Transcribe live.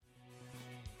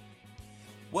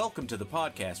Welcome to the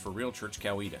podcast for Real Church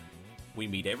Coweta. We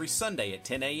meet every Sunday at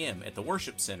 10 a.m. at the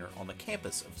Worship Center on the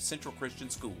campus of Central Christian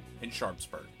School in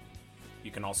Sharpsburg.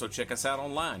 You can also check us out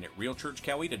online at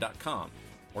realchurchcoweta.com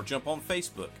or jump on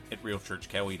Facebook at Real Church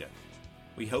Coweta.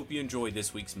 We hope you enjoy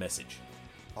this week's message.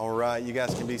 All right, you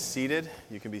guys can be seated.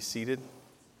 You can be seated.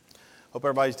 Hope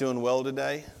everybody's doing well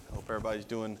today. Hope everybody's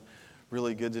doing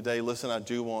really good today. Listen, I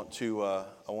want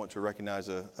to recognize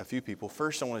a few people.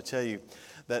 First, I want to tell you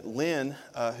that Lynn,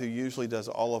 who usually does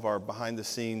all of our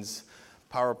behind-the-scenes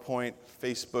PowerPoint,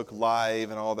 Facebook Live,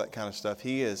 and all that kind of stuff,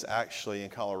 he is actually in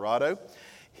Colorado.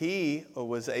 He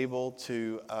was able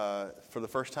to, for the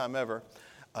first time ever,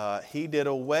 he did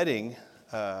a wedding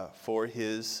for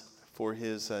his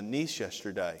niece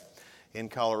yesterday in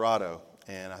Colorado.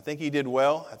 And I think he did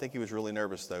well. I think he was really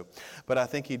nervous, though. But I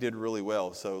think he did really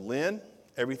well. So, Lynn,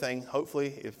 everything,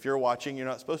 hopefully, if you're watching, you're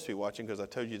not supposed to be watching because I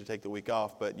told you to take the week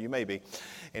off, but you may be.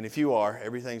 And if you are,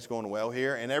 everything's going well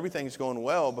here. And everything's going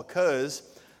well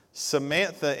because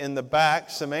Samantha in the back,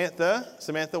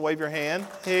 Samantha, wave your hand.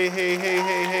 Hey, hey, hey,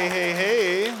 hey, hey, hey,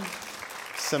 hey.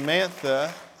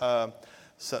 Samantha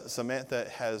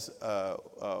has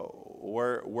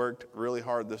worked really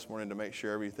hard this morning to make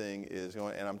sure everything is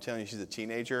going. And I'm telling you, she's a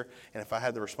teenager. And if I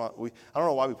had the I don't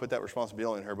know why we put that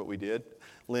responsibility on her, but we did.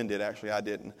 Lynn did, actually. I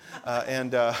didn't.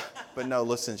 But no,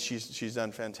 listen, she's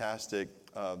done fantastic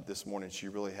this morning. She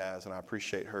really has. And I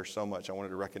appreciate her so much. I wanted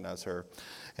to recognize her.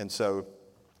 And so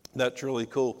that's really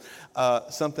cool.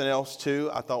 Something else,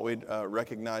 too, I thought we'd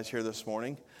recognize here this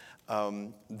morning.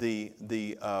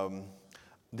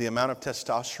 The amount of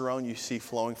testosterone you see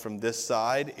flowing from this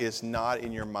side is not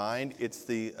in your mind. It's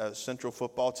the Central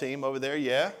football team over there,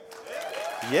 yeah?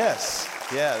 Yes.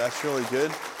 Yeah, that's really good.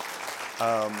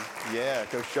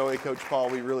 Coach Joey, Coach Paul,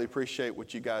 we really appreciate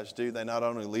what you guys do. They not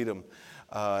only lead them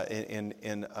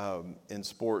in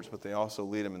sports, but they also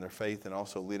lead them in their faith and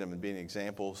also lead them in being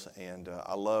examples. And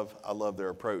I love their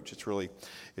approach. It's really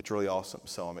awesome.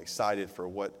 So I'm excited for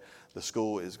what the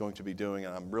school is going to be doing,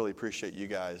 and I really appreciate you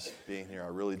guys being here. I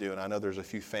really do, and I know there's a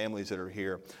few families that are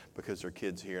here because their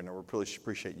kids here, and I really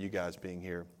appreciate you guys being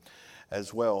here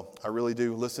as well. I really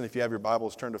do. Listen, if you have your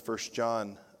Bibles, turn to 1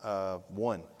 John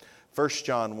 1. 1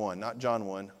 John 1, not John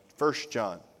 1, 1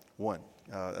 John 1.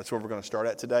 That's where we're going to start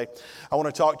at today. I want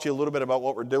to talk to you a little bit about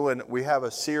what we're doing. We have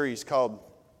a series called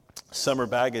Summer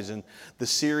Baggage, and the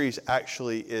series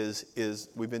actually is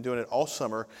we've been doing it all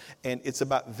summer, and it's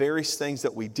about various things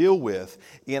that we deal with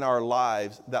in our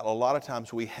lives that a lot of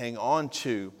times we hang on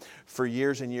to for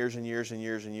years and years and years and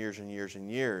years and years and years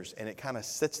and years, and it kind of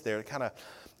sits there.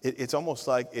 It's almost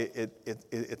like it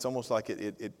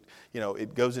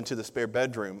goes into the spare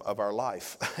bedroom of our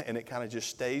life, and it kind of just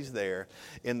stays there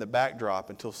in the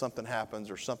backdrop until something happens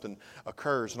or something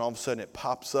occurs, and all of a sudden it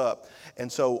pops up. And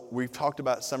so we've talked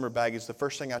about summer baggage. The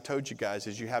first thing I told you guys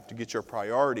is you have to get your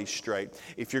priorities straight.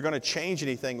 If you're going to change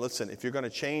anything, if you're going to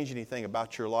change anything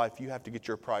about your life, you have to get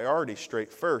your priorities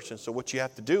straight first. And so what you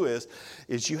have to do is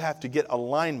you have to get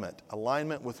alignment.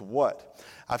 Alignment with what?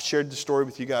 I've shared the story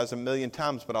with you guys a million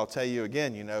times, but I'll tell you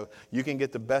again, you can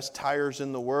get the best tires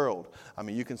in the world. I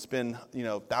mean, you can spend,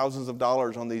 thousands of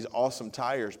dollars on these awesome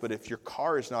tires, but if your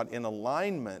car is not in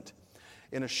alignment,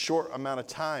 in a short amount of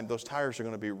time, those tires are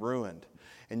going to be ruined,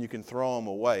 and you can throw them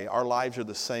away. Our lives are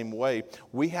the same way.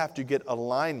 We have to get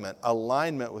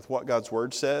alignment with what God's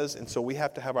Word says, and so we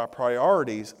have to have our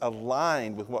priorities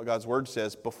aligned with what God's Word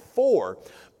says before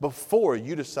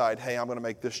you decide, hey, I'm going to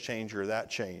make this change or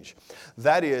that change.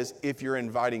 That is, if you're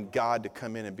inviting God to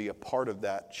come in and be a part of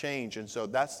that change. And so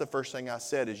that's the first thing I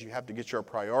said, is you have to get your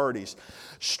priorities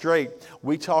straight.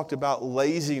 We talked about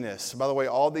laziness. By the way,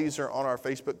 all these are on our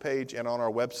Facebook page and on our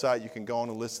website. You can go on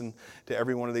and listen to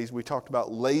every one of these. We talked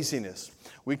about laziness.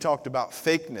 We talked about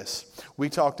fakeness. We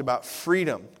talked about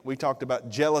freedom. We talked about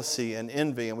jealousy and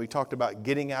envy. And we talked about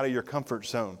getting out of your comfort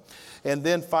zone. And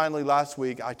then finally, last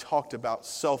week, I talked about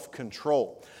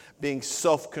self-control, being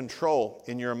self-control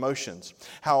in your emotions.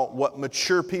 How what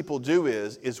mature people do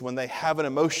is when they have an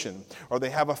emotion or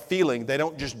they have a feeling, they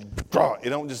don't just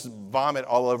vomit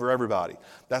all over everybody.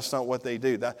 That's not what they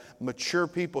do. That mature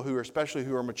people especially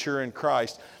who are mature in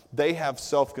Christ, they have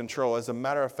self-control. As a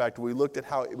matter of fact, we looked at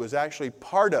how it was actually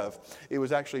part of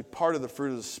the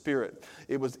fruit of the Spirit.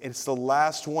 It's the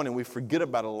last one, and we forget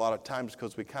about it a lot of times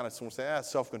because we kind of say,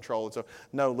 self-control. And so,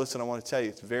 no, listen, I want to tell you,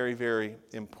 it's very, very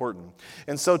important.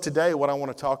 And so today, what I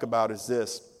want to talk about is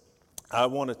this. I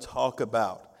want to talk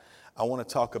about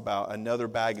another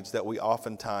baggage that we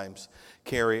oftentimes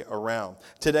carry around.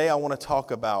 Today, I want to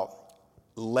talk about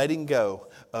letting go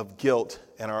of guilt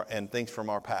and things from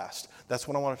our past. That's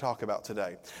what I want to talk about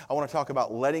today. I want to talk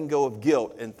about letting go of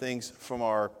guilt and things from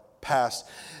our past.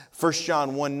 1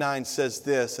 John 1:9 says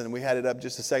this, and we had it up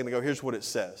just a second ago. Here's what it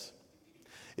says.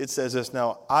 It says this.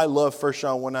 Now, I love 1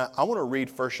 John 1:9. I want to read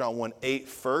 1 John 1:8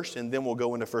 first, and then we'll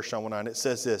go into 1 John 1:9. It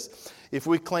says this. If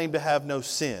we claim to have no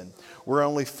sin, we're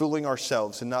only fooling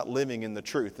ourselves and not living in the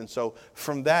truth. And so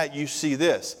from that, you see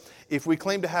this. If we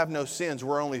claim to have no sins,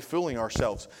 we're only fooling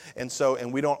ourselves.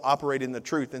 And we don't operate in the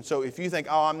truth. And so if you think,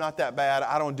 oh, I'm not that bad,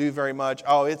 I don't do very much,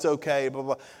 oh, it's okay, blah,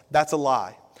 blah, that's a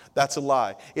lie. That's a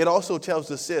lie. It also tells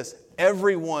us this.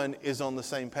 Everyone is on the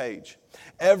same page.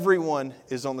 Everyone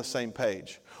is on the same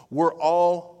page. We're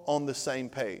all on the same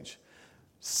page.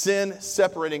 Sin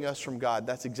separating us from God,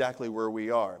 that's exactly where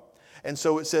we are. And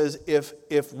so it says,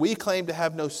 if we claim to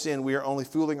have no sin, we are only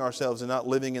fooling ourselves and not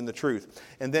living in the truth.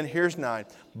 And then here's 9.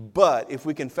 But if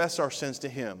we confess our sins to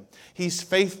Him, He's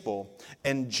faithful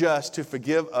and just to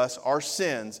forgive us our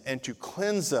sins and to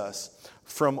cleanse us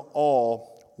from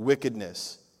all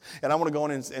wickedness. And I want to go on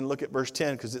and look at verse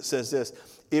 10 because it says this.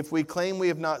 If we claim we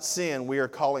have not sinned, we are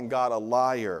calling God a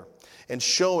liar and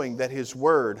showing that His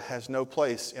word has no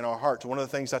place in our hearts. One of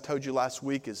the things I told you last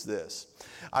week is this.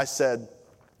 I said,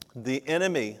 the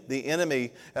enemy, this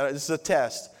is a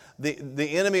test. The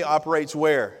enemy operates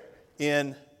where?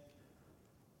 In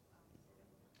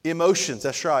emotions.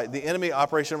 That's right. The enemy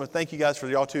operates in, thank you guys for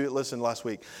y'all two that listened last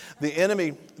week. The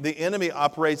enemy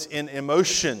operates in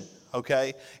emotion,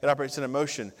 okay? It operates in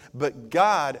emotion. But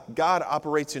God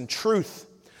operates in truth.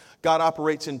 God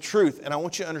operates in truth. And I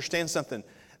want you to understand something.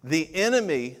 The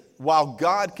enemy, while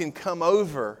God can come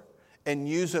over and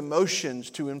use emotions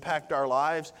to impact our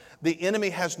lives, the enemy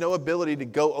has no ability to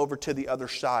go over to the other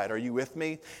side. Are you with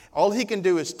me? All he can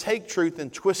do is take truth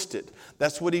and twist it.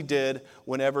 That's what he did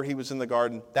whenever he was in the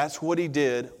garden. That's what he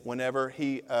did whenever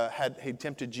he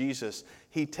tempted Jesus.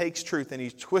 He takes truth and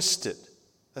he twists it.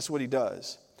 That's what he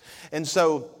does. And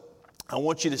so I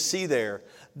want you to see there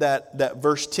that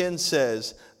verse 10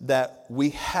 says that we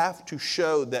have to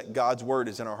show that God's word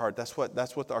is in our heart. That's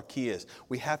what our key is.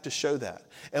 We have to show that.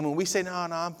 And when we say, no,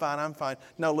 I'm fine.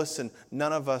 No, listen,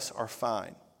 none of us are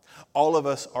fine. All of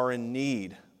us are in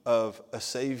need of a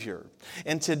Savior.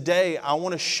 And today, I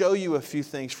want to show you a few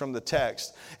things from the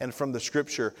text and from the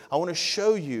Scripture. I want to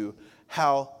show you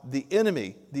how the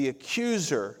enemy, the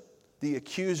accuser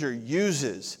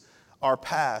uses our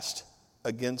past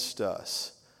against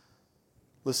us.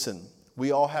 Listen,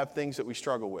 we all have things that we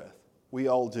struggle with. We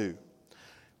all do.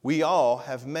 We all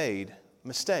have made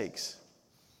mistakes.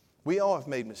 We all have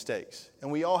made mistakes.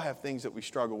 And we all have things that we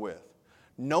struggle with.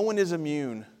 No one is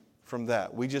immune from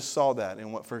that. We just saw that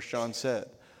in what 1 John said.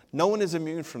 No one is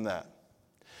immune from that.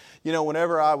 You know,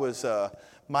 whenever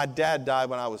my dad died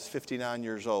when I was 59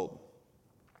 years old.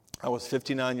 I was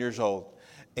 59 years old.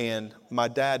 And my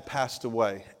dad passed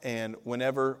away. And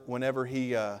whenever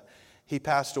he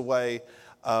passed away,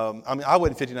 I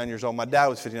wasn't 59 years old. My dad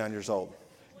was 59 years old.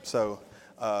 So,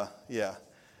 yeah,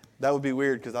 that would be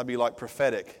weird because I'd be like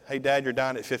prophetic. Hey, Dad, you're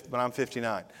dying at 50, but I'm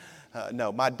 59.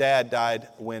 No, my dad died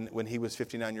when he was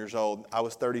 59 years old. I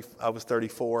was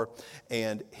 34,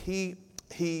 and he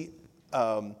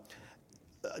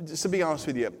just to be honest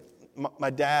with you, my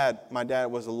dad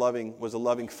was a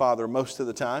loving father most of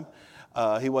the time.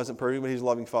 He wasn't perfect, but he was a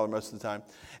loving father most of the time.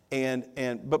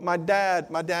 But my dad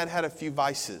had a few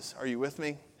vices. Are you with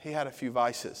me? He had a few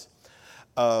vices.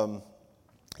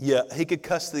 Yeah, he could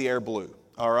cuss the air blue.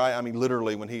 All right, I mean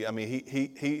literally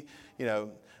he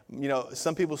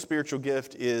some people's spiritual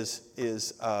gift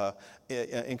is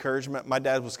encouragement. My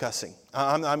dad was cussing.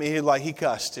 He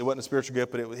cussed. It wasn't a spiritual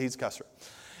gift, but he's a cusser.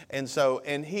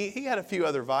 And he had a few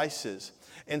other vices.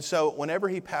 And so whenever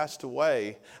he passed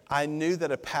away, I knew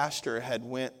that a pastor had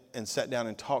went and sat down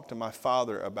and talked to my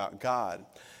father about God.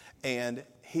 And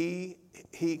he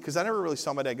because I never really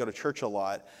saw my dad go to church a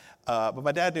lot, but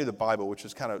my dad knew the Bible, which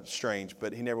was kind of strange,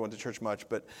 but he never went to church much.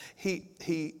 But he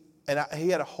had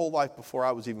a whole life before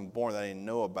I was even born that I didn't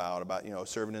know about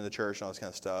serving in the church and all this kind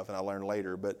of stuff, and I learned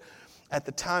later. But at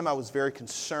the time, I was very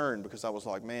concerned because I was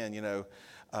like, man,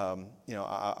 I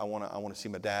want to see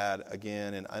my dad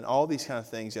again, and all these kind of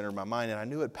things entered my mind. And I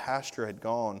knew a pastor had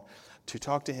gone to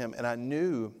talk to him, and I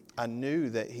knew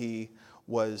that he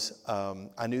was.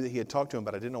 I knew that he had talked to him,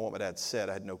 but I didn't know what my dad said.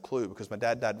 I had no clue because my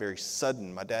dad died very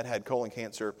sudden. My dad had colon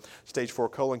cancer, stage 4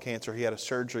 colon cancer. He had a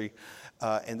surgery,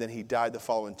 and then he died the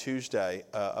following Tuesday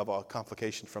of a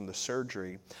complication from the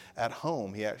surgery at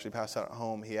home. He actually passed out at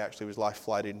home. He actually was life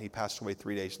flighted, and he passed away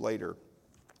 3 days later.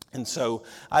 And so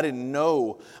I didn't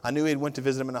know. I knew he went to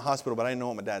visit him in the hospital, but I didn't know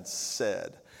what my dad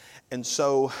said. And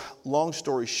so, long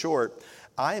story short,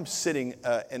 I am sitting,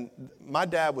 and my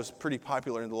dad was pretty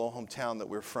popular in the little hometown that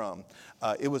we're from.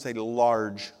 It was a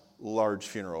large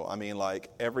funeral. I mean,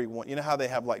 like everyone, you know how they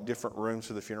have like different rooms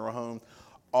for the funeral home?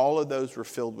 All of those were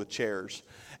filled with chairs.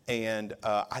 And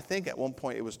I think at one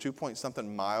point it was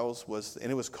 2-point-something miles,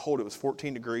 and it was cold. It was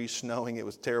 14 degrees, snowing. It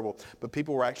was terrible. But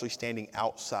people were actually standing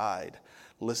outside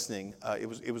listening. It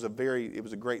was a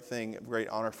great thing, a great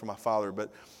honor for my father.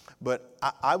 But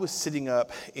I was sitting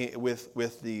up with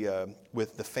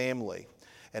the family,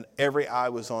 and every eye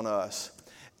was on us.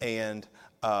 And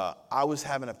I was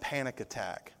having a panic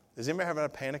attack. Is anybody having a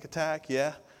panic attack?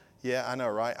 Yeah? Yeah, I know,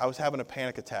 right? I was having a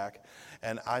panic attack.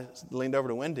 And I leaned over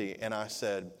to Wendy and I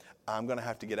said, I'm going to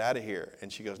have to get out of here.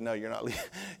 And she goes, no, you're not leaving.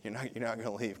 You're not going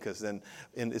to leave, because then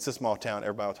it's a small town.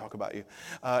 Everybody will talk about you.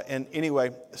 And anyway,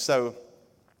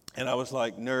 and I was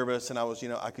like nervous, and I was,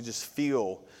 I could just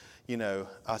feel,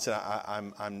 I said,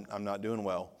 I'm not doing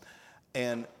well.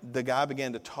 And the guy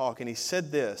began to talk, and he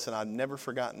said this, and I've never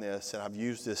forgotten this, and I've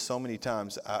used this so many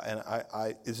times, and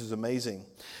this is amazing.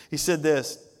 He said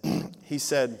this. He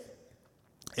said,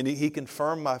 and he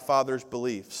confirmed my father's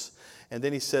beliefs. And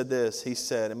then he said this. He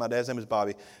said, and my dad's name is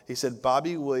Bobby. He said,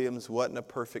 Bobby Williams wasn't a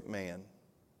perfect man.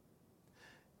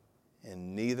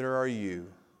 And neither are you.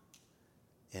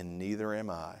 And neither am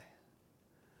I.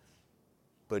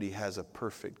 But he has a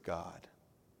perfect God.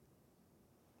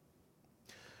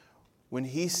 When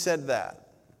he said that,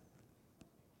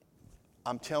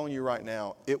 I'm telling you right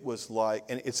now, it was like,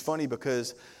 and it's funny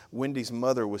because Wendy's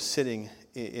mother was sitting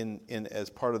in as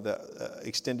part of the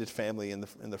extended family in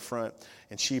the front,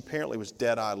 and she apparently was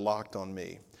dead-eyed locked on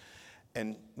me.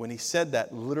 And when he said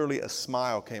that, literally a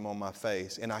smile came on my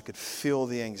face, and I could feel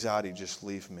the anxiety just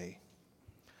leave me.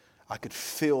 I could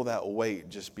feel that weight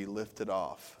just be lifted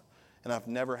off. And I've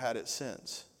never had it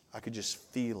since. I could just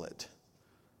feel it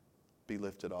be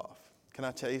lifted off. Can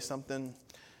I tell you something?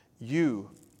 You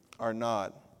are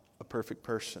not a perfect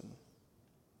person.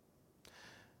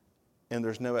 And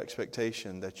there's no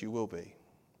expectation that you will be.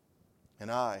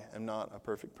 And I am not a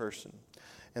perfect person.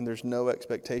 And there's no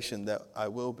expectation that I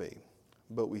will be.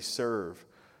 But we serve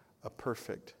a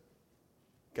perfect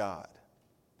God.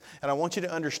 And I want you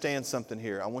to understand something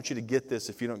here. I want you to get this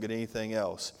if you don't get anything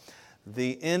else.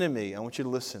 The enemy, I want you to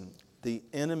listen. The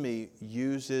enemy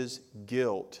uses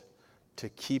guilt to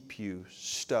keep you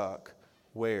stuck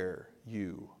where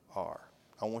you are.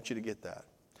 I want you to get that.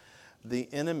 The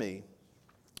enemy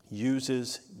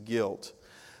uses guilt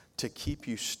to keep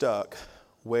you stuck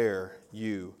where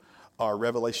you are.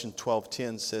 Revelation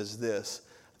 12:10 says this.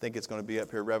 I think it's going to be up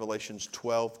here. Revelations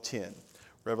 12:10.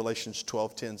 Revelations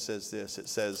 12:10 says this. It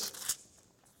says,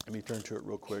 let me turn to it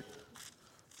real quick.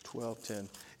 12:10.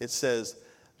 It says,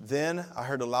 then I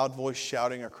heard a loud voice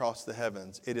shouting across the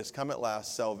heavens, it has come at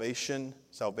last, salvation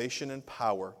and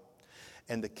power,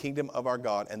 and the kingdom of our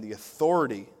God, and the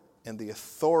authority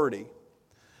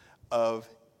of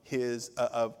his,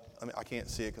 I can't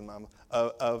see it because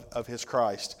of his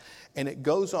Christ. And it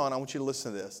goes on, I want you to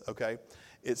listen to this, okay?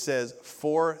 It says,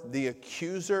 for the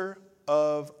accuser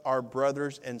of our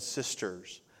brothers and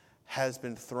sisters has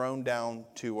been thrown down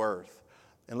to earth.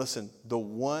 And listen, the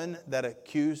one that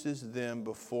accuses them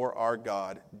before our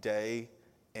God day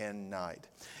and night.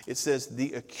 It says,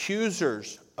 the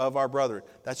accusers of our brethren,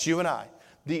 that's you and I.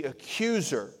 The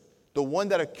accuser, the one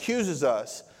that accuses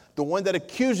us, the one that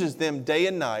accuses them day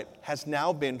and night has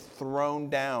now been thrown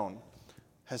down.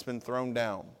 Has been thrown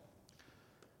down.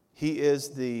 He is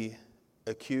the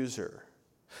accuser.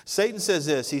 Satan says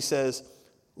this. He says,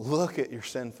 look at your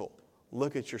sinful.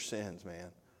 Look at your sins,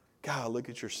 man. God, look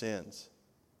at your sins.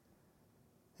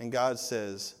 And God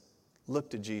says, look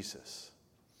to Jesus.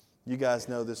 You guys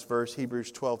know this verse,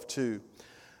 Hebrews 12:2.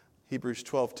 Hebrews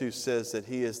 12:2 says that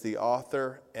He is the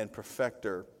author and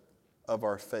perfecter of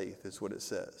our faith, is what it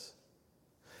says.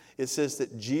 It says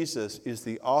that Jesus is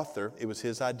the author, it was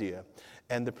His idea,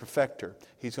 and the perfecter.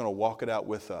 He's going to walk it out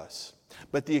with us.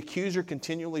 But the accuser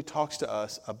continually talks to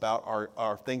us about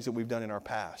our things that we've done in our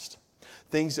past,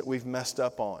 things that we've messed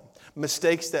up on,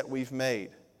 mistakes that we've made.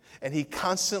 And he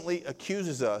constantly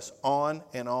accuses us on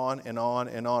and on and on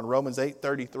and on. Romans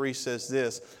 8:33 says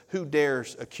this, who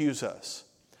dares accuse us,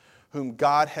 whom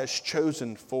God has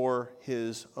chosen for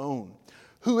His own?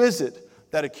 Who is it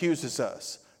that accuses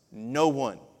us? No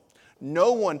one.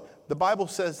 No one. The Bible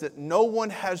says that no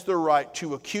one has the right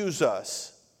to accuse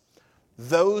us,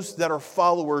 those that are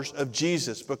followers of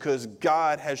Jesus, because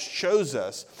God has chosen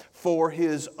us for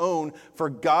His own. For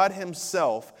God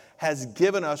Himself has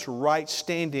given us right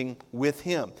standing with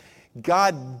Him.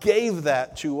 God gave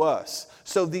that to us.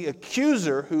 So the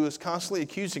accuser who is constantly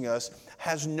accusing us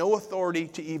has no authority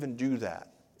to even do that.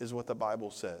 is what the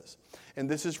Bible says. And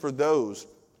this is for those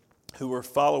who are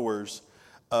followers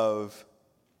of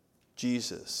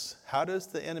Jesus. How does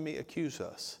the enemy accuse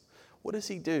us? What does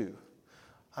he do?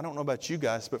 I don't know about you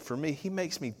guys, but for me, he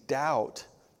makes me doubt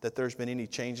that there's been any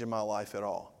change in my life at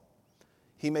all.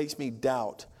 He makes me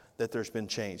doubt that there's been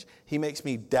change. He makes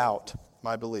me doubt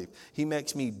my belief. He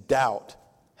makes me doubt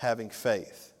having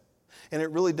faith. And it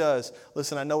really does.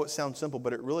 Listen, I know it sounds simple,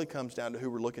 but it really comes down to who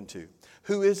we're looking to.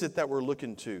 Who is it that we're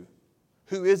looking to?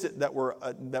 Who is it that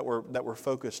we're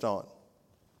focused on?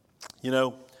 You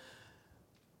know,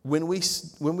 when we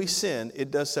sin,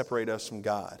 it does separate us from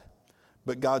God.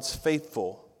 But God's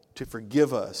faithful to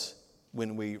forgive us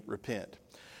when we repent.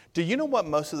 Do you know what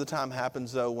most of the time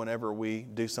happens, though, whenever we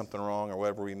do something wrong or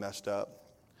whenever we messed up?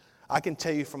 I can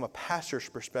tell you from a pastor's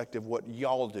perspective what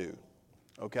y'all do,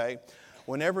 okay?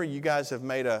 Whenever you guys have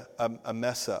made a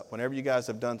mess up, whenever you guys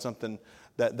have done something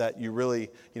that you really,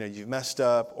 you've messed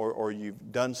up or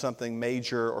you've done something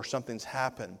major or something's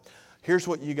happened, here's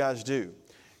what you guys do.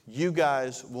 You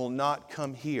guys will not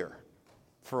come here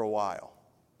for a while.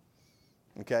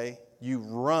 Okay? You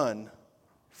run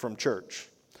from church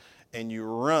and you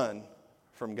run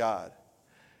from God.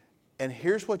 And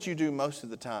here's what you do most of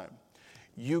the time.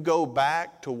 You go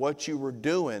back to what you were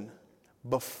doing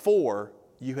before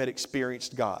you had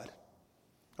experienced God.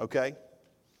 Okay?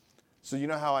 So you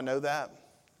know how I know that?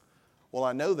 Well,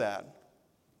 I know that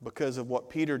because of what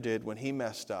Peter did when he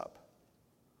messed up.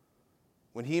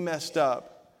 When he messed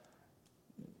up,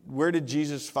 where did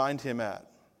Jesus find him at?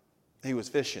 He was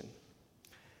fishing.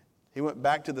 He went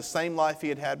back to the same life he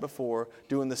had had before,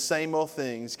 doing the same old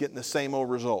things, getting the same old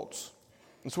results.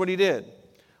 That's what he did.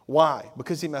 Why?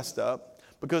 Because he messed up.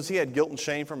 Because he had guilt and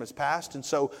shame from his past. And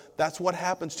so that's what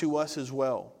happens to us as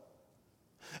well.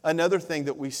 Another thing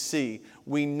that we see,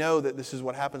 we know that this is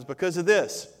what happens because of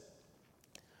this.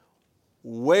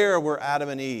 Where were Adam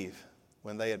and Eve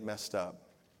when they had messed up?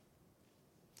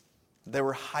 They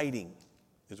were hiding,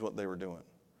 is what they were doing.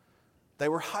 They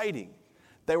were hiding.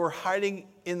 They were hiding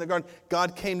in the garden.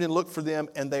 God came and looked for them,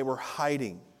 and they were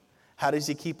hiding. How does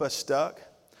he keep us stuck?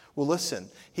 Well, listen,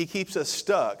 he keeps us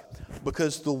stuck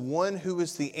because the one who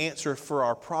is the answer for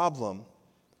our problem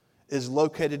is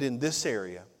located in this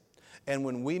area. And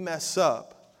when we mess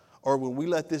up, or when we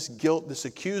let this guilt, this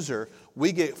accuser,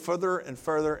 we get further and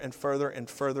further and further and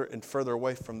further and further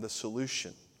away from the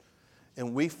solution.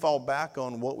 And we fall back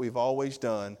on what we've always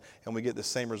done, and we get the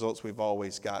same results we've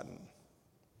always gotten.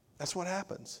 That's what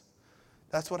happens.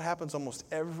 That's what happens almost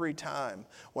every time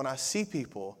when I see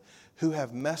people who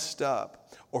have messed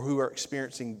up or who are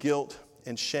experiencing guilt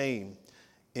and shame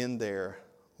in their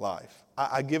life.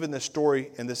 I've given this story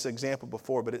and this example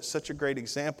before, but it's such a great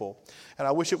example. And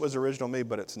I wish it was original me,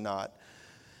 but it's not.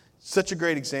 Such a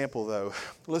great example, though.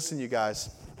 Listen, you guys,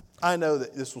 I know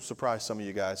that this will surprise some of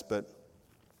you guys, but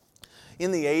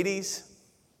in the 80s,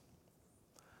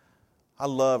 I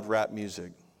loved rap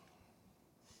music.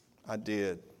 I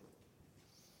did.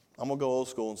 I'm going to go old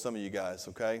school on some of you guys,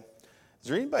 okay? Is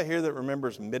there anybody here that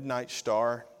remembers Midnight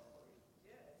Star?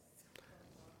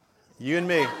 You and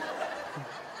me.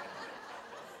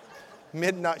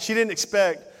 Midnight. She didn't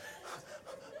expect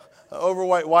an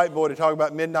overweight white boy to talk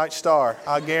about Midnight Star.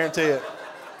 I guarantee it.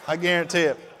 I guarantee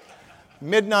it.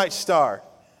 Midnight Star.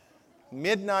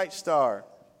 Midnight Star.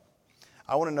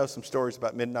 I want to know some stories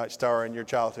about Midnight Star in your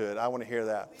childhood. I want to hear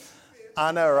that.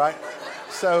 I know, right?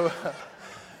 So,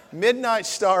 Midnight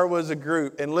Star was a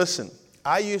group. And listen,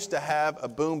 I used to have a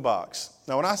boombox.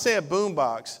 Now, when I say a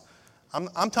boombox,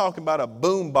 I'm talking about a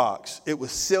boombox. It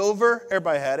was silver.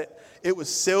 Everybody had it. It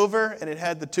was silver, and it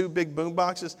had the two big boom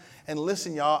boxes. And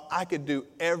listen, y'all, I could do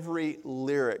every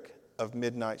lyric of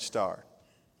Midnight Star.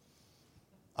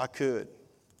 I could.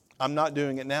 I'm not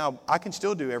doing it now. I can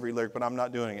still do every lyric, but I'm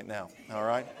not doing it now. All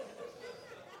right?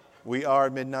 We are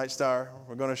Midnight Star.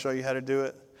 We're going to show you how to do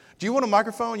it. Do you want a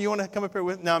microphone? You want to come up here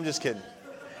with? No, I'm just kidding.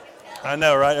 I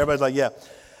know, right? Everybody's like, yeah.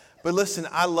 But listen,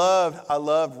 I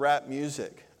love rap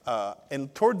music.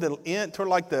 And toward the end, toward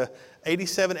like the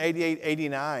 87, 88,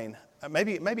 89,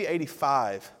 maybe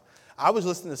 85, I was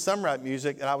listening to some rap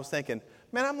music and I was thinking,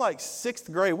 man, I'm like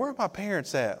 6th grade. Where are my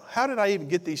parents at? How did I even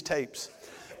get these tapes?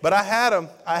 But I had them.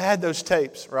 I had those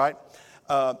tapes, right?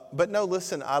 But no,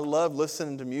 listen, I love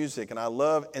listening to music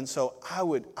and so I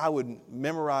would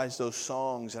memorize those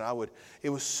songs and it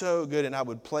was so good and I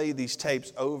would play these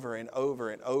tapes over and over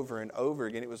and over and over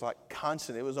again. It was like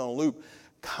constant. It was on loop.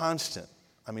 Constant.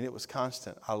 I mean, it was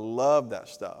constant. I loved that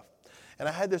stuff. And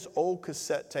I had this old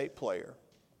cassette tape player.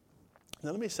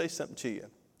 Now, let me say something to you.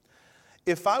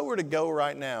 If I were to go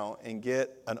right now and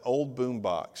get an old boom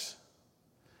box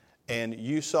and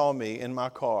you saw me in my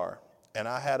car and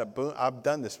I had a boom. I've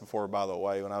done this before, by the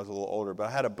way, when I was a little older, but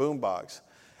I had a boom box,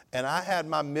 and I had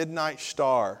my Midnight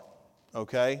Star,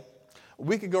 okay?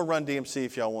 We could go Run DMC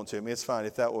if y'all want to. I mean, it's fine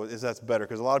if that's better,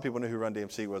 because a lot of people knew who Run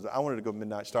DMC was. I wanted to go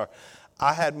Midnight Star.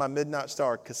 I had my Midnight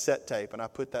Star cassette tape, and I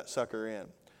put that sucker in.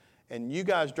 And you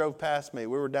guys drove past me.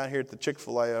 We were down here at the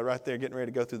Chick-fil-A right there getting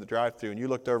ready to go through the drive-thru, and you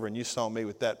looked over and you saw me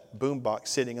with that boom box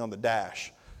sitting on the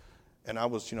dash. And I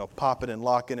was, popping and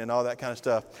locking and all that kind of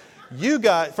stuff. You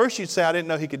guys, first you'd say, I didn't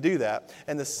know he could do that.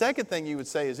 And the second thing you would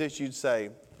say is this, you'd say,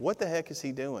 what the heck is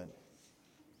he doing?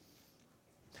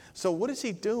 So what is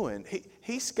he doing?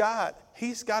 He's got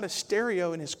a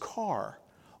stereo in his car.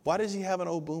 Why does he have an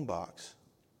old boombox?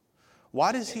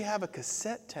 Why does he have a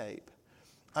cassette tape?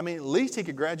 I mean, at least he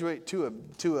could graduate to a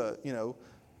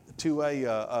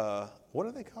what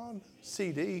are they called?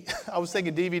 CD. I was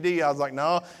thinking DVD. I was like,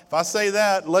 no, if I say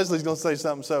that, Leslie's going to say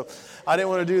something. So I didn't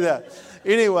want to do that.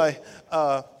 Anyway,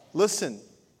 listen,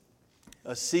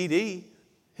 a CD,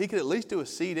 he could at least do a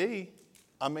CD.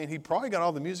 I mean, he probably got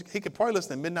all the music. He could probably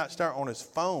listen to Midnight Star on his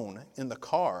phone in the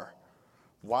car.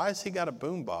 Why has he got a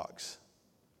boombox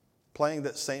playing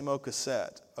that same old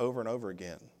cassette over and over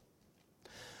again?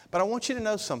 But I want you to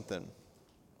know something.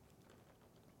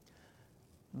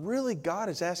 Really, God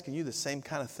is asking you the same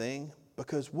kind of thing,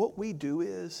 because what we do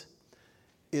is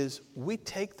we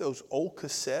take those old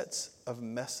cassettes of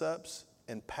mess-ups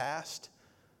and past,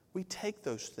 we take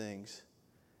those things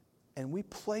and we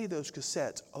play those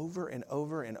cassettes over and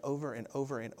over and over and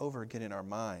over and over again in our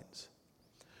minds.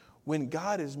 When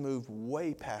God has moved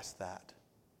way past that.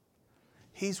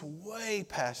 He's way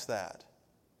past that.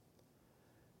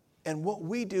 And what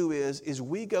we do is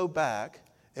we go back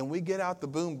and we get out the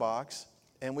boombox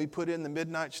and we put in the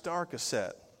Midnight Star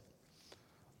cassette.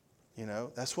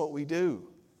 That's what we do.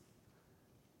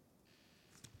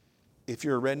 If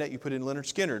you're a redneck, you put in Leonard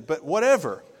Skinner. But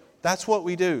whatever, that's what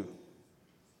we do.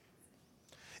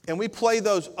 And we play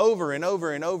those over and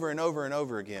over and over and over and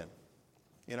over again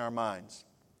in our minds.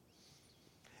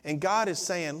 And God is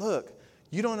saying, look,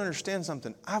 you don't understand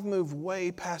something. I've moved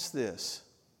way past this.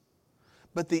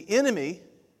 But the enemy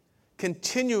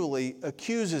continually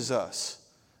accuses us.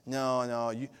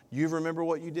 No, you remember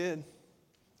what you did?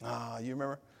 You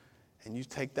remember? And you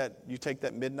take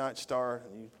that Midnight Star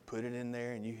and you put it in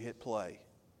there and you hit play.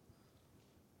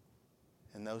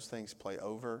 And those things play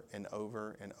over and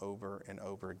over and over and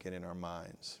over again in our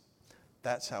minds.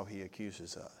 That's how he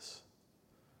accuses us.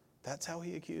 That's how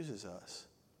he accuses us.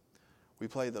 We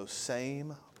play those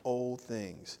same old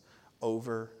things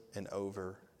over and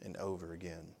over and over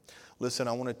again. Listen,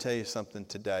 I want to tell you something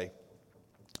today.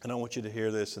 And I want you to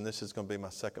hear this, and this is going to be my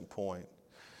second point.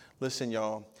 Listen,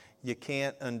 y'all, you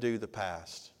can't undo the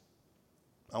past.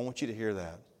 I want you to hear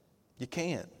that. You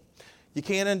can't. You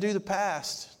can't undo the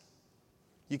past.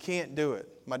 You can't do it.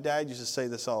 My dad used to say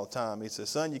this all the time. He said,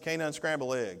 son, you can't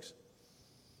unscramble eggs.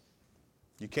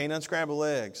 You can't unscramble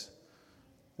eggs.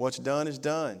 What's done is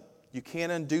done. You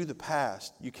can't undo the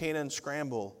past. You can't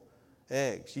unscramble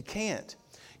eggs. You can't.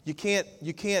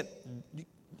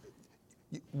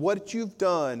 What you've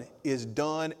done is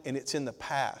done, and it's in the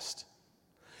past.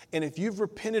 And if you've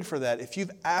repented for that, if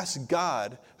you've asked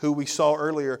God, who we saw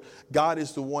earlier, God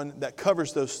is the one that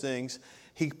covers those things.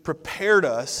 He prepared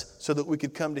us so that we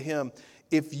could come to Him.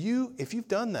 If you've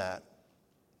done that,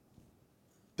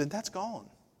 then that's gone.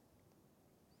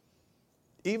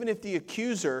 Even if the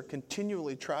accuser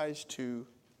continually tries to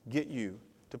get you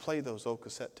to play those old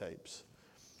cassette tapes,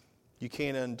 you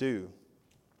can't undo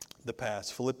the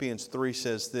past. Philippians 3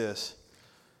 says this.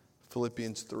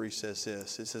 Philippians 3 says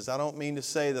this. It says, I don't mean to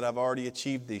say that I've already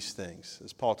achieved these things.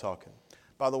 It's Paul talking.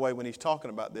 By the way, when he's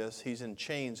talking about this, he's in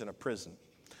chains in a prison.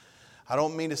 I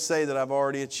don't mean to say that I've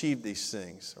already achieved these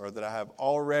things or that I have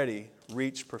already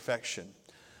reached perfection.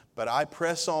 But I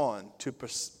press on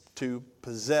to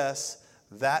possess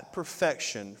that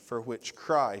perfection for which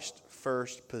Christ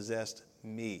first possessed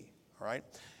me. All right?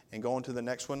 And going to the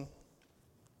next one.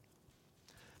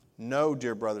 No,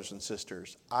 dear brothers and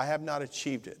sisters, I have not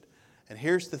achieved it. And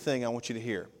here's the thing I want you to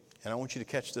hear, and I want you to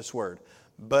catch this word.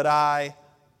 But I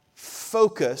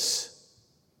focus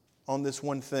on this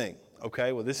one thing.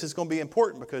 Okay, well, this is going to be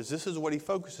important because this is what he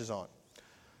focuses on.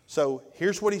 So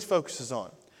here's what he focuses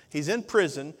on. He's in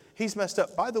prison. He's messed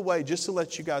up. By the way, just to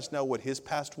let you guys know what his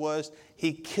past was,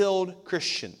 he killed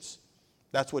Christians.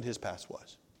 That's what his past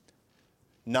was.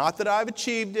 Not that I've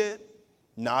achieved it.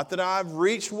 Not that I've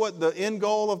reached what the end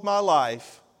goal of my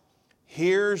life.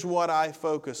 Here's what I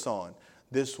focus on.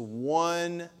 This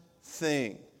one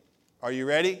thing. Are you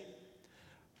ready?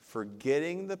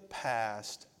 Forgetting the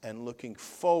past and looking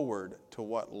forward to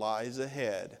what lies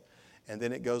ahead. And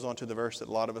then it goes on to the verse that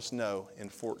a lot of us know in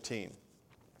 14.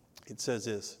 It says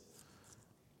this,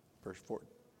 verse 4.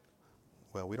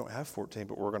 Well, we don't have 14,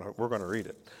 but we're going to read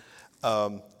it.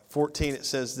 14, it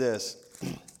says this.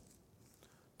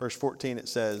 Verse 14, it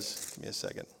says, give me a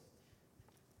second.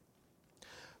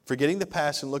 Forgetting the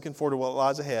past and looking forward to what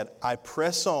lies ahead, I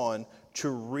press on to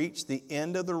reach the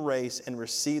end of the race and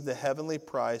receive the heavenly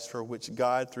prize for which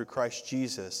God, through Christ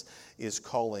Jesus, is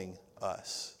calling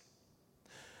us.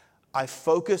 I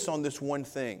focus on this one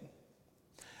thing.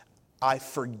 I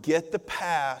forget the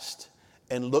past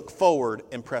and look forward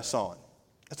and press on.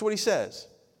 That's what he says.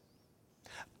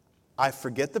 I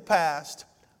forget the past,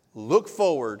 look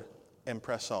forward, and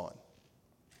press on.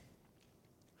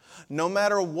 No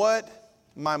matter what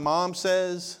my mom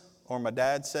says or my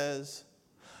dad says,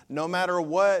 no matter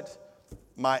what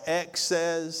my ex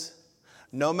says,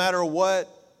 no matter what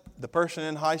the person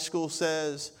in high school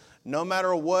says, no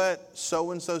matter what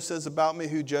so-and-so says about me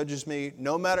who judges me,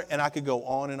 no matter, and I could go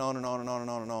on and on and on and on and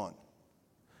on and on.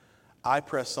 I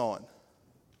press on.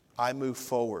 I move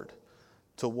forward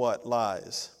to what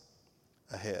lies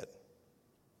ahead.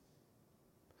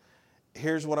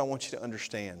 Here's what I want you to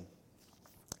understand.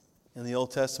 In the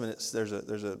Old Testament, there's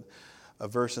a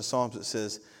verse in Psalms that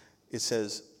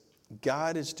says,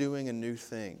 God is doing a new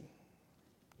thing.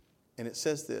 And it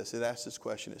says this, it asks this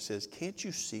question, it says, can't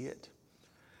you see it?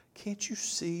 Can't you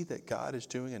see that God is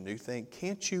doing a new thing?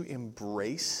 Can't you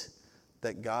embrace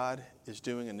that God is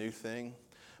doing a new thing?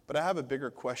 But I have a bigger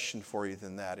question for you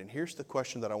than that. And here's the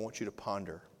question that I want you to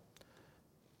ponder.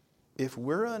 If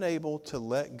we're unable to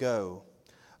let go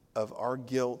of our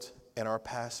guilt and our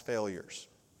past failures,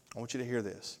 I want you to hear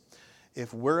this.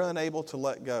 If we're unable to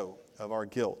let go of our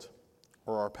guilt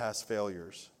or our past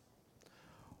failures,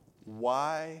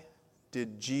 why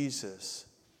did Jesus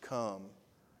come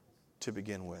to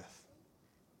begin with?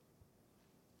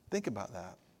 Think about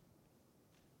that.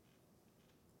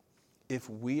 If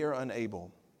we are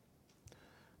unable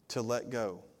to let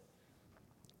go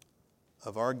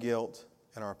of our guilt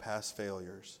and our past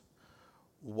failures,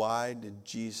 why did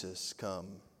Jesus come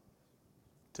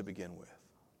to begin with?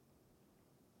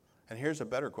 And here's a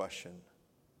better question.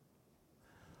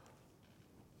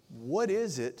 What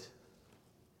is it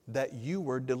that you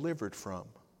were delivered from?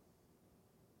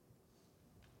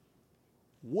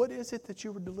 What is it that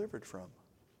you were delivered from?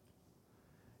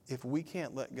 If we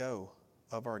can't let go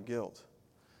of our guilt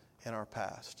and our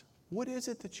past, what is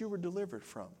it that you were delivered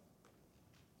from?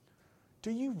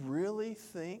 Do you really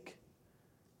think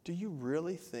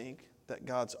that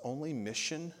God's only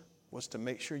mission was to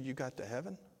make sure you got to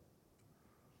heaven?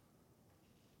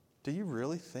 Do you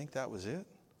really think that was it?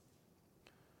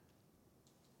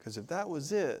 Because if that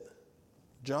was it,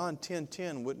 John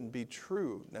 10:10 wouldn't be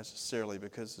true necessarily,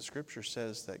 because the Scripture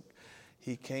says that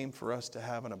He came for us to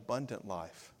have an abundant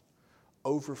life,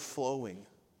 overflowing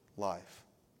life,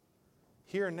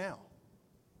 here and now.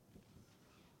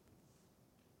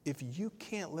 If you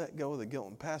can't let go of the guilt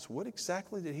and past, what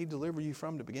exactly did He deliver you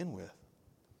from to begin with?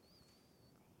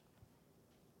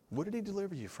 What did He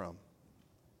deliver you from?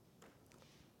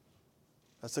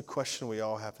 That's a question we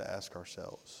all have to ask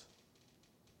ourselves.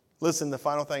 Listen, the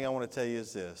final thing I want to tell you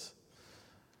is this.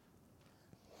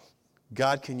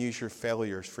 God can use your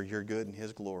failures for your good and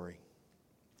His glory.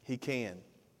 He can.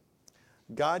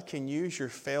 God can use your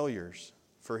failures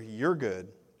for your good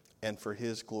and for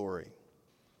His glory.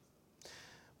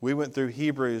 We went through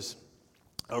Hebrews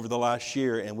over the last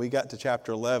year, and we got to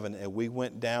chapter 11, and we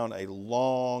went down a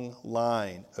long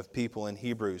line of people in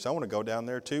Hebrews. I want to go down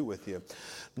there too with you.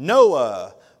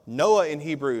 Noah in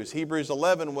Hebrews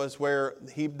 11 was where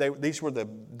these were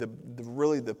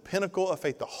really the pinnacle of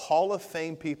faith, the Hall of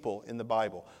Fame people in the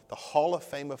Bible, the Hall of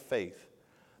Fame of faith.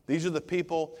 These are the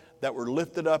people that were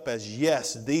lifted up as,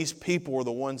 yes, these people were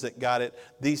the ones that got it.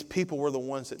 These people were the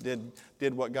ones that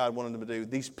did what God wanted them to do.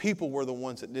 These people were the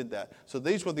ones that did that. So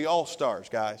these were the all-stars,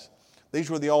 guys. These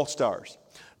were the all-stars.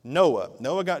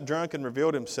 Noah got drunk and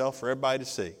revealed himself for everybody to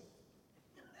see.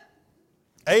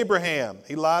 Abraham,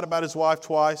 he lied about his wife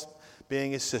twice,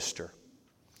 being his sister.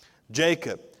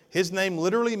 Jacob, his name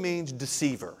literally means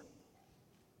deceiver.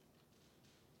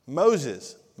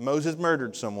 Moses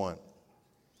murdered someone.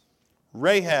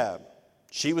 Rahab,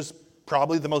 she was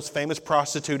probably the most famous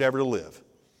prostitute ever to live.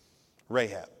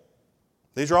 Rahab.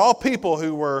 These are all people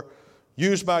who were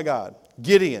used by God.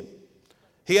 Gideon,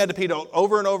 he had to be told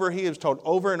over and over, he was told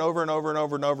over and over and over and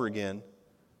over and over again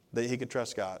that he could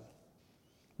trust God.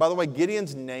 By the way,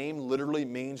 Gideon's name literally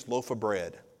means loaf of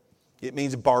bread. It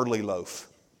means barley loaf.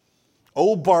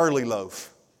 Old barley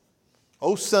loaf.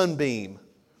 Old sunbeam.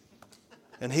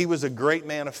 And he was a great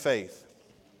man of faith.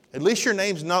 At least your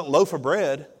name's not loaf of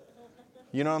bread.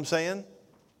 You know what I'm saying?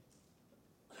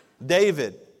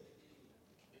 David,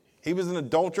 he was an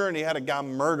adulterer and he had a guy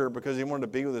murdered because he wanted to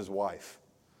be with his wife.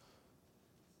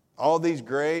 All these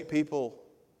great people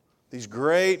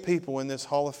in this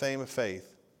Hall of Fame of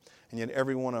faith, and yet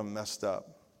every one of them messed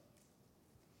up.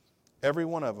 Every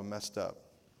one of them messed up.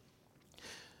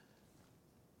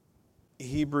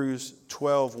 Hebrews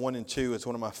 12, 1 and 2 is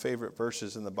one of my favorite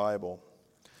verses in the Bible.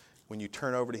 When you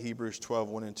turn over to Hebrews 12,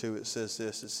 1 and 2, it says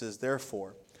this. It says,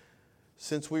 therefore,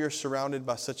 since we are surrounded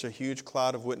by such a huge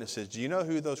cloud of witnesses. Do you know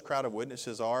who those crowd of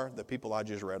witnesses are? The people I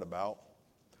just read about.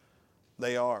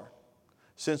 They are.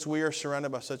 Since we are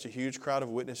surrounded by such a huge crowd of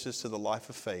witnesses to the life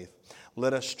of faith,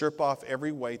 let us strip off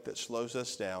every weight that slows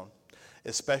us down,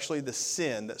 especially the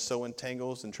sin that so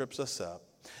entangles and trips us up,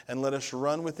 and let us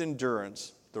run with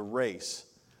endurance the race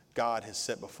God has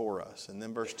set before us. And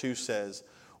then verse 2 says,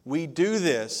 we do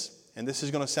this, and this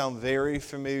is going to sound very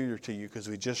familiar to you because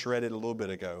we just read it a little bit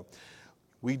ago.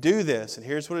 We do this, and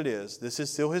here's what it is. This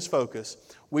is still his focus.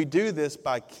 We do this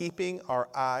by keeping our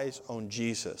eyes on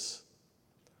Jesus,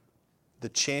 the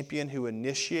champion who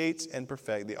initiates and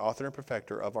perfects, the author and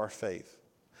perfecter of our faith.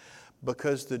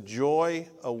 Because the joy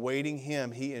awaiting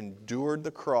him, he endured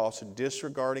the cross,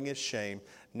 disregarding his shame.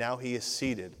 Now he is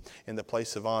seated in the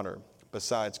place of honor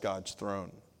besides God's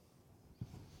throne.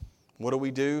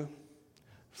 What do?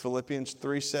 Philippians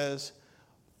 3 says,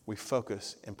 we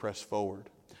focus and press forward.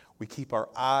 We keep our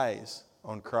eyes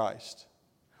on Christ.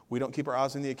 We don't keep our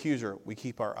eyes on the accuser. We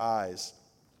keep our eyes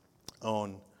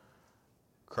on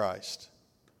Christ.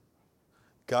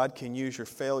 God can use your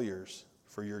failures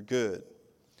for your good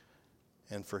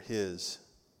and for his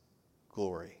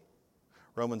glory.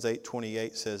 Romans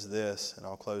 8:28 says this, and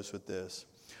I'll close with this.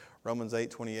 Romans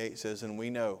 8:28 says, and we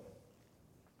know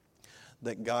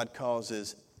that God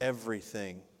causes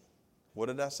everything. What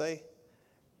did I say?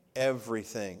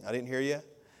 Everything. I didn't hear you.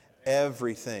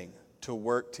 Everything to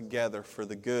work together for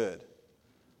the good.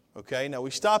 Okay, now we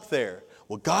stop there.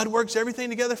 Well, God works everything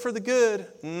together for the good.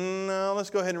 No, let's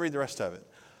go ahead and read the rest of it.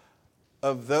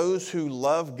 Of those who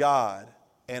love God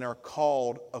and are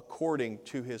called according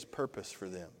to his purpose for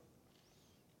them.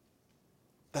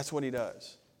 That's what he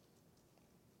does.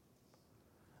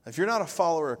 If you're not a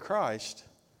follower of Christ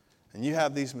and you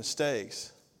have these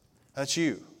mistakes, that's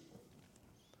you.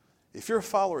 If you're a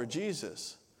follower of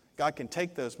Jesus, God can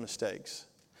take those mistakes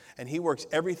and he works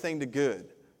everything to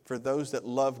good for those that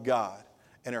love God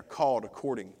and are called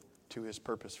according to his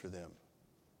purpose for them.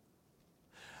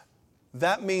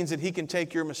 That means that he can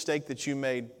take your mistake that you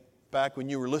made back when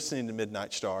you were listening to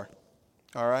Midnight Star,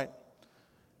 all right?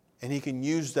 And he can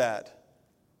use that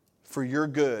for your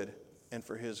good and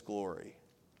for his glory.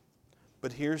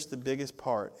 But here's the biggest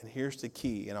part, and here's the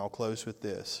key, and I'll close with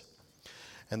this.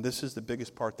 And this is the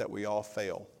biggest part that we all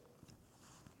fail.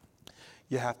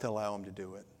 You have to allow him to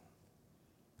do it.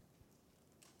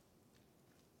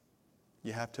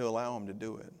 You have to allow him to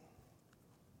do it.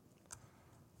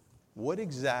 What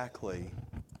exactly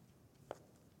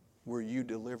were you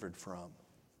delivered from?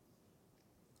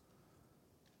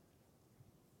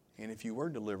 And if you were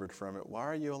delivered from it, why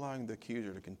are you allowing the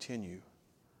accuser to continue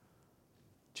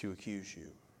to accuse you?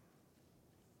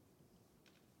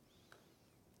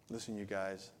 Listen, you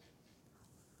guys,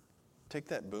 take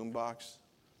that boombox,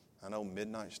 an old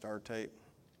Midnight Star tape,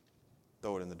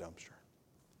 throw it in the dumpster.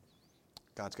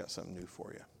 God's got something new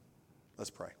for you. Let's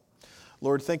pray.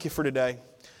 Lord, thank you for today.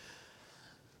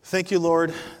 Thank you,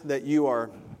 Lord, that you are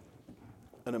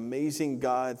an amazing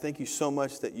God. Thank you so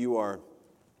much that you are,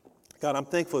 God, I'm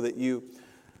thankful that you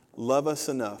love us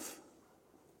enough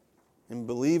and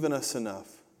believe in us enough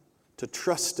to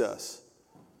trust us,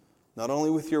 not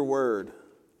only with your word,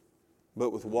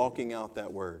 but with walking out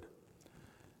that word.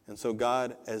 And so,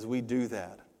 God, as we do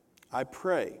that, I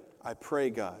pray,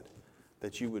 God,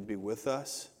 that you would be with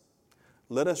us.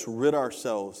 Let us rid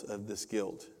ourselves of this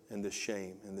guilt and this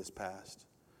shame and this past.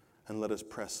 And let us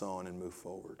press on and move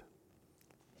forward.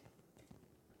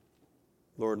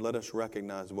 Lord, let us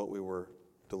recognize what we were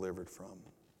delivered from.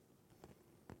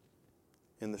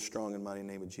 In the strong and mighty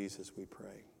name of Jesus, we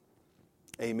pray.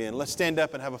 Amen. Let's stand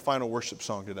up and have a final worship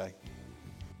song today.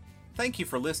 Thank you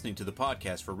for listening to the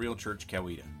podcast for Real Church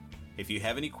Coweta. If you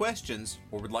have any questions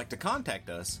or would like to contact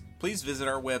us, please visit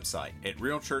our website at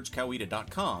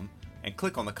realchurchcoweta.com and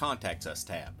click on the Contact Us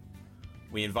tab.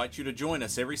 We invite you to join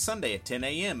us every Sunday at 10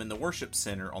 a.m. in the Worship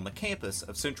Center on the campus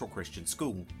of Central Christian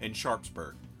School in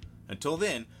Sharpsburg. Until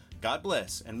then, God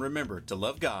bless, and remember to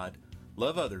love God,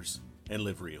 love others, and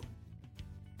live real.